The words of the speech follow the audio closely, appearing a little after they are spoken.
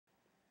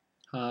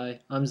Hi,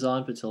 I'm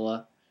Zan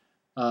Patilla.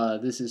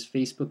 This is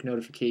Facebook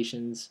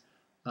notifications,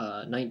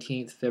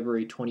 19th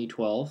February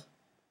 2012,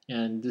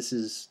 and this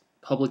is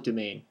public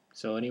domain.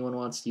 So anyone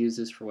wants to use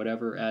this for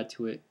whatever, add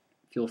to it,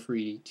 feel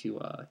free to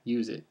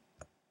use it.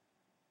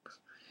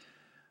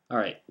 All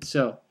right,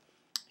 so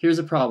here's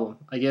a problem.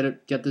 I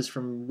get this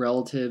from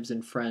relatives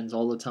and friends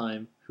all the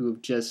time who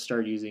have just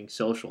started using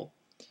social,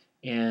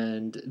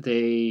 and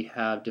they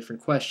have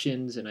different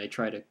questions, and I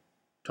try to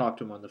talk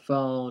to them on the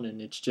phone,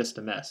 and it's just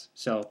a mess.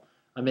 So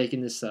I'm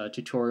making this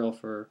tutorial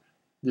for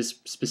this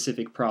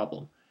specific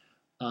problem.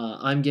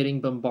 I'm getting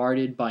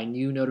bombarded by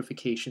new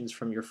notifications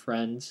from your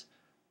friends,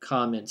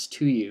 comments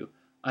to you.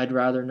 I'd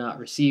rather not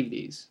receive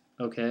these,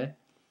 okay?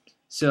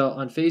 So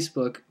on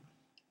Facebook,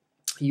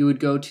 you would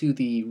go to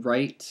the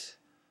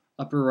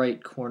upper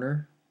right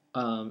corner.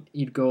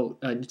 You'd go,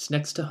 it's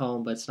next to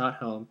home, but it's not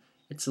home.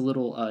 It's a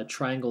little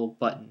triangle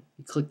button.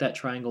 You click that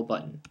triangle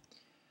button.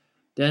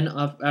 Then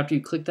after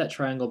you click that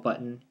triangle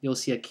button, you'll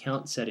see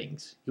account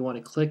settings. You want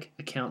to click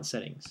account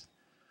settings.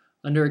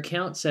 Under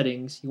account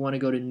settings, you want to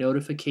go to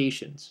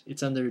notifications.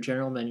 It's under the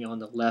general menu on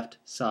the left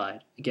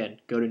side. Again,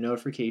 go to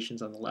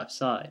notifications on the left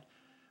side.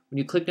 When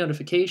you click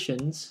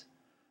notifications,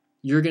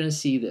 you're going to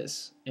see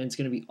this, and it's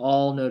going to be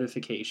all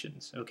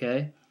notifications,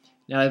 okay?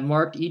 Now I've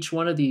marked each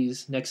one of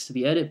these next to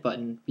the edit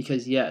button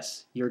because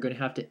yes, you're going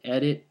to have to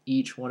edit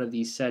each one of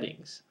these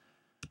settings.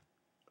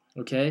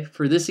 Okay,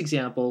 for this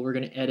example, we're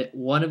going to edit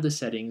one of the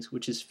settings,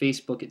 which is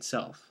Facebook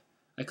itself.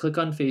 I click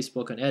on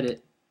Facebook on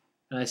edit,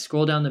 and I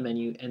scroll down the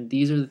menu, and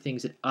these are the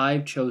things that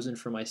I've chosen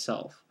for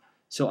myself.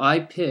 So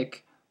I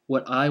pick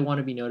what I want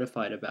to be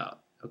notified about.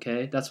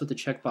 Okay, that's what the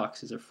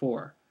checkboxes are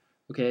for.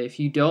 Okay, if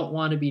you don't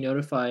want to be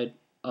notified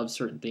of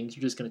certain things,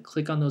 you're just going to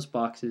click on those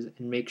boxes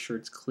and make sure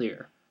it's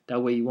clear.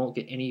 That way you won't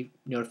get any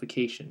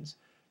notifications.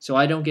 So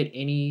I don't get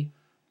any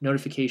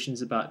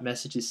notifications about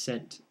messages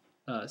sent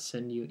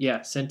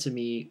sent to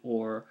me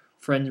or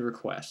friend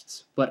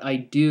requests. But I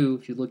do,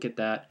 if you look at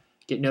that,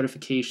 get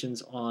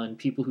notifications on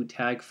people who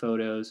tag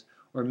photos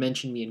or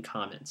mention me in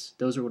comments.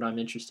 Those are what I'm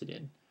interested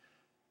in.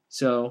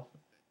 So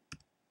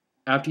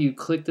after you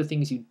click the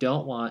things you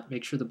don't want,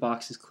 make sure the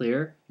box is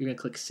clear. You're going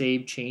to click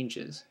Save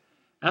Changes.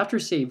 After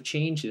Save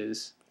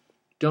Changes,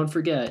 don't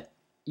forget,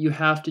 you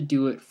have to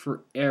do it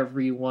for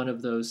every one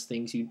of those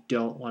things you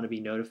don't want to be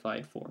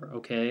notified for,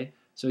 okay?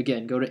 So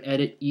again, go to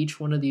edit each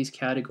one of these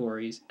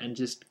categories and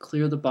just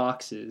clear the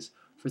boxes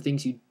for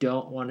things you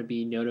don't want to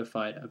be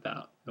notified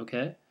about,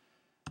 okay?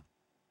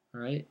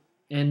 All right?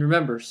 And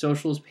remember,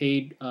 social is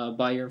paid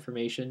by your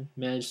information.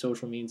 Manage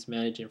social means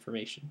manage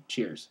information.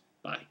 Cheers.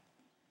 Bye.